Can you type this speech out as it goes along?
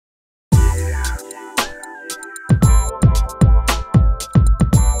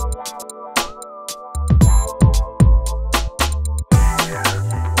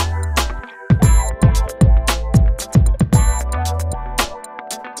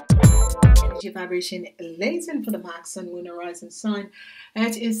vibration Lezing voor de Maagd, Sun, Moon, Horizon Sign.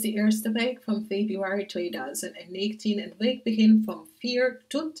 Het is de eerste week van februari 2019 en de week begint van 4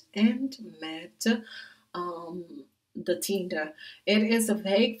 tot en met de 10e. Het is de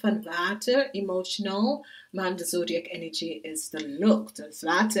week van water, emotional, maar de zodiac energy is de lucht. Dus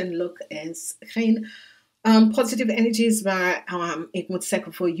water en lucht is geen positive energies, maar ik moet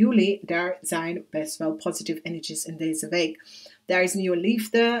zeggen voor jullie, daar zijn best wel positive energies in deze week. Daar is nieuwe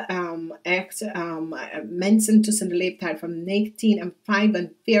liefde, echt mensen tussen de leeftijd van 19 en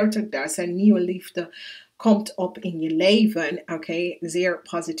 45, daar zijn nieuwe liefde, komt op in je leven, oké, zeer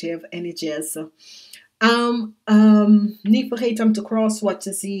positive energies. Niet vergeten om te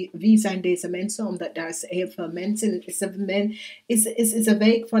crosswatchen, zie wie zijn deze mensen, omdat daar is heel veel mensen. Het is een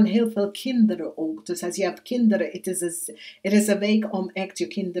week van heel veel kinderen ook. Dus als je hebt kinderen, het is een week om echt je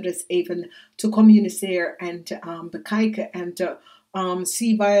kinderen even te communiceren en te bekijken en te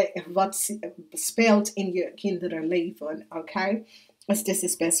zien wat speelt in je kinderleven. Oké? Dus dit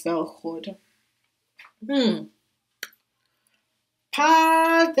is best wel goed.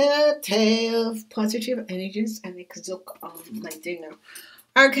 Positive energies en ik zoek mijn dingen.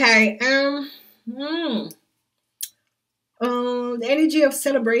 Oké, the energy of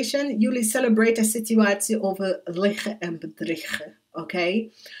celebration. Jullie celebrate een situatie over liegen en bedriegen. Oké.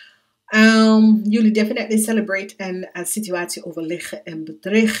 Jullie definitely celebrate een situatie over liegen en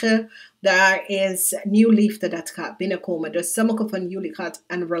bedriegen. Daar is nieuw liefde dat gaat binnenkomen. Dus sommige van jullie gaat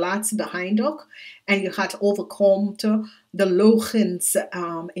een relatie behind ook. En je gaat overkomen de logens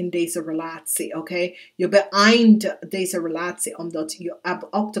in deze relatie. Oké? Je beëindigt deze relatie omdat je hebt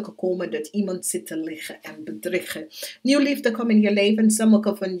op te komen dat iemand zit te liegen en bedriegen. Nieuw liefde komt in je leven.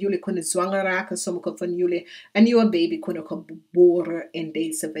 Sommige van jullie kunnen zwanger raken. Sommige van jullie een nieuwe baby kunnen geboren in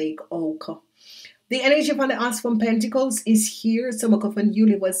deze week ook. De energie van de As van Pentacles is hier. Sommige van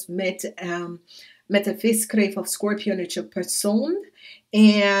jullie was met een viskreef of scorpionetje persoon.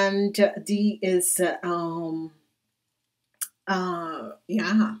 En die is,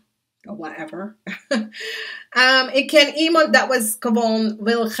 whatever. Ik ken iemand dat was gewoon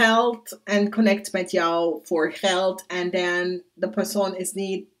wil geld en connect met jou voor geld. En dan de persoon is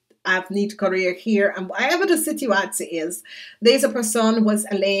niet. I've niet gereageerd en whatever de situatie is. Deze persoon was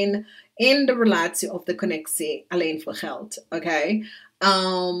alleen in de relatie of de connectie alleen voor geld. Oké?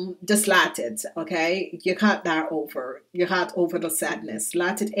 Dus laat het. Oké? Je gaat daarover. Je gaat over de sadness.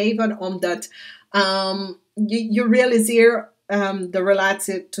 Laat het even omdat je realiseert de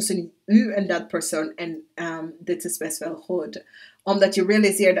relatie tussen u en dat persoon. En dit is best wel goed. Omdat je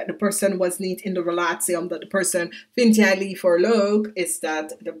realiseert dat de persoon was niet in de relatie. Omdat de persoon vindt jij liever leuk. Is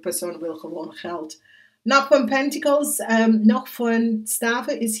dat de persoon wil gewoon geld. Nog van Pentacles. Nog van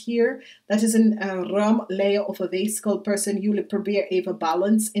staven is hier. Dat is een ram, leer of een weegschaal person. Jullie proberen even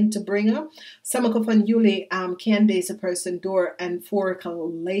balance in te brengen. Sommige van jullie kennen deze persoon door een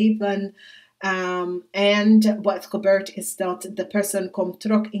vorige leven. En wat gebeurt is dat de persoon komt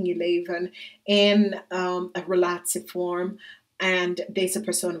terug in je leven in een relatievorm. En deze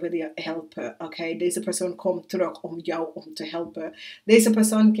persoon wil je helpen. Oké? Deze persoon komt terug om jou om te helpen. Deze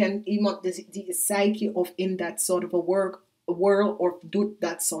persoon kan iemand die is psyche of in that sort of a world of doet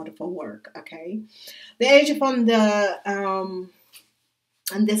that sort of a work. Oké? De energie van de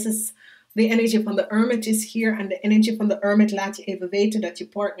en this is the energy van de hermit is hier. En de energie van de hermit laat je even weten dat je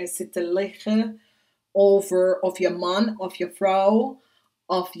partner zit te liggen over of je man of je vrouw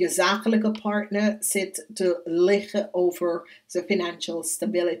of je zakelijke partner zit te liggen over zijn financial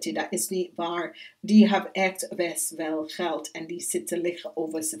stability. Dat is niet waar. Die hebben echt best wel geld en die zit te liggen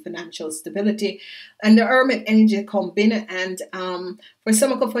over zijn financial stability. En de hermit energy komt binnen en voor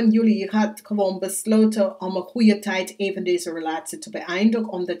sommige van jullie, je gaat gewoon besloten om een goede tijd even deze relatie te beëindigen.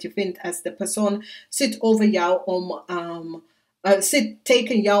 Omdat je vindt als de persoon zit over jou om zit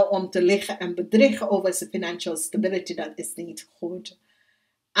tegen jou om te liggen en bedriegen over zijn financial stability. Dat is niet goed.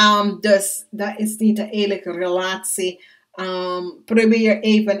 Dus dat is niet een eerlijke relatie. Probeer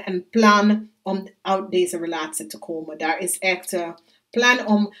even een plan om uit deze relatie te komen. Daar is echt een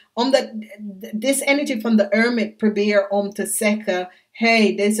plan omdat this energy van de hermit probeer om te zeggen,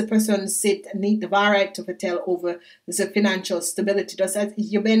 hey, deze persoon zit niet de waarheid te vertellen over zijn financial stability. Dus als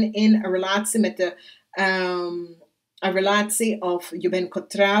je bent in een relatie met een relatie of je bent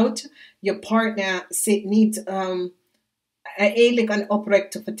getrouwd, je partner zit niet eerlijk en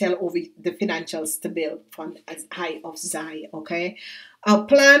oprecht te vertellen over de financial stability van hij of zij. Oké?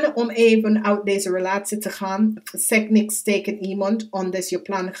 Plan om even uit deze relatie te gaan. Zeg niks tegen iemand, anders je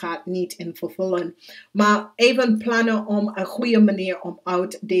plan gaat niet in vervullen. Maar even plannen om een goede manier om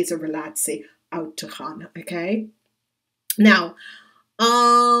uit deze relatie uit te gaan. Oké? Nou,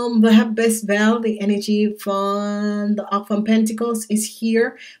 We have best wel de energie van de Acht van Pentacles is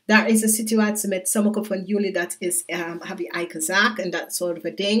hier. Daar is een situatie met sommige van jullie dat is, heb je eigen zaak en dat soort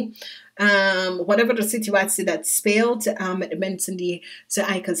of ding. Whatever de situatie dat speelt met de mensen die zijn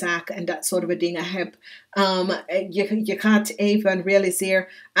eigen zaak en dat soort of dingen hebben. Je gaat even realiseren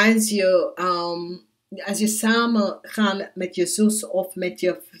als je samen gaat met je zus of met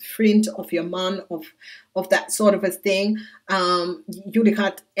je vriend of je man of dat soort of thing, jullie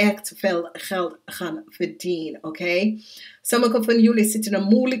gaan echt veel geld gaan verdienen, oké? Sommige van jullie zitten in een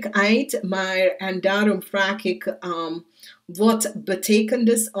moeilijkheid, en daarom vraag ik, wat betekent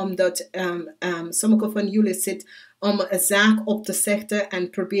dus, omdat sommige van jullie zitten om een zaak op te zetten en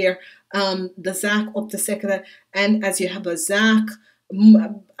probeer de zaak op te zetten. En als je hebt een zaak,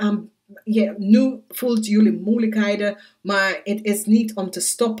 nu voelt jullie moeilijkheden, maar het is niet om te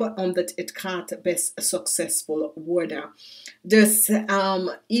stoppen, omdat het gaat best succesvol worden. Dus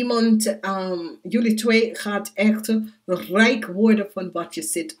jullie twee gaat echt rijk worden van wat je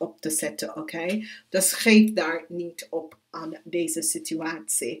zit op te zetten, oké? Dus geef daar niet op aan deze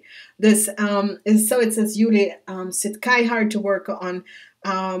situatie. Dus zoiets als jullie zit keihard te werken aan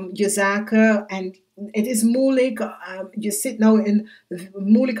je zaken en het is moeilijk. Je zit nou in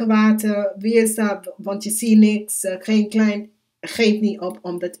moeilijke water, want je ziet niks, geen klein. Geef niet op,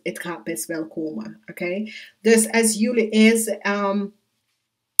 omdat het gaat best wel komen. Oké? Dus als jullie is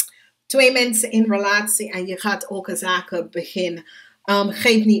twee mensen in relatie en je gaat ook een zaken beginnen.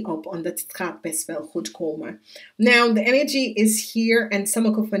 Geef niet op, omdat het gaat best wel goed komen. Nou, de energie is hier en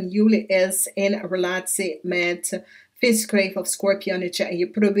sommige van jullie is in een relatie met viskreef of scorpionnetje en je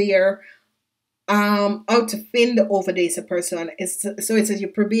probeert uit te vinden over deze persoon. Zoals je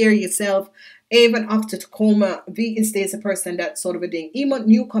probeert jezelf even achter te komen. Wie is deze persoon? Dat soort of ding. Iemand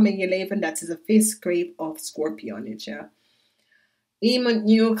nieuw komt in je leven. Dat is een viskreef of scorpionnetje. Iemand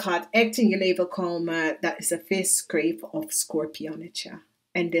nieuw gaat echt in je leven komen. Dat is een viskreef of scorpionnetje.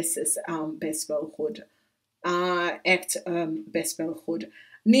 En dit is best wel goed. Echt best wel goed.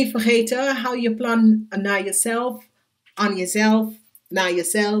 Niet vergeten, hou je plan naar jezelf, aan jezelf, naar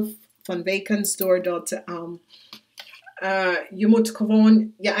jezelf. Van wekens, doordat je moet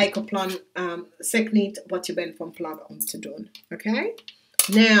gewoon je eigen plan, zeg niet wat je bent van plan om te doen. Oké?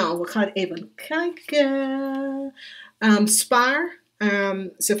 Nou, we gaan even kijken. Spaar.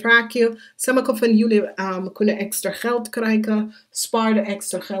 Ze vragen je, sommige van jullie kunnen extra geld krijgen. Spaar de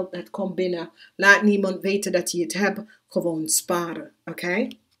extra geld dat komt binnen. Laat niemand weten dat je het hebt. Gewoon sparen. Oké?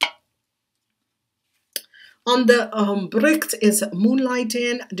 On the bereikt is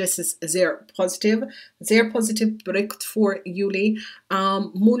moonlighting. This is zeer positief. Zeer positief bereikt voor jullie.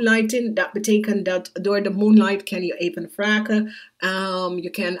 Moonlighting, dat betekent dat door de moonlight kan je even vragen. You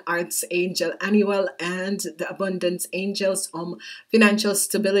can ask Angel Annual and the Abundance Angels om financial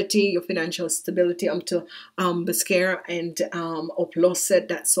stability, your financial stability om te beschermen en oplossen,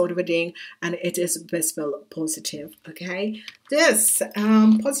 dat soort of ding. En het is best wel positief, oké? Dus,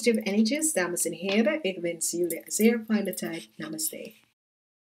 positive energies, dames en heren. Ik wens jullie een zeer fijne tijd. Namaste.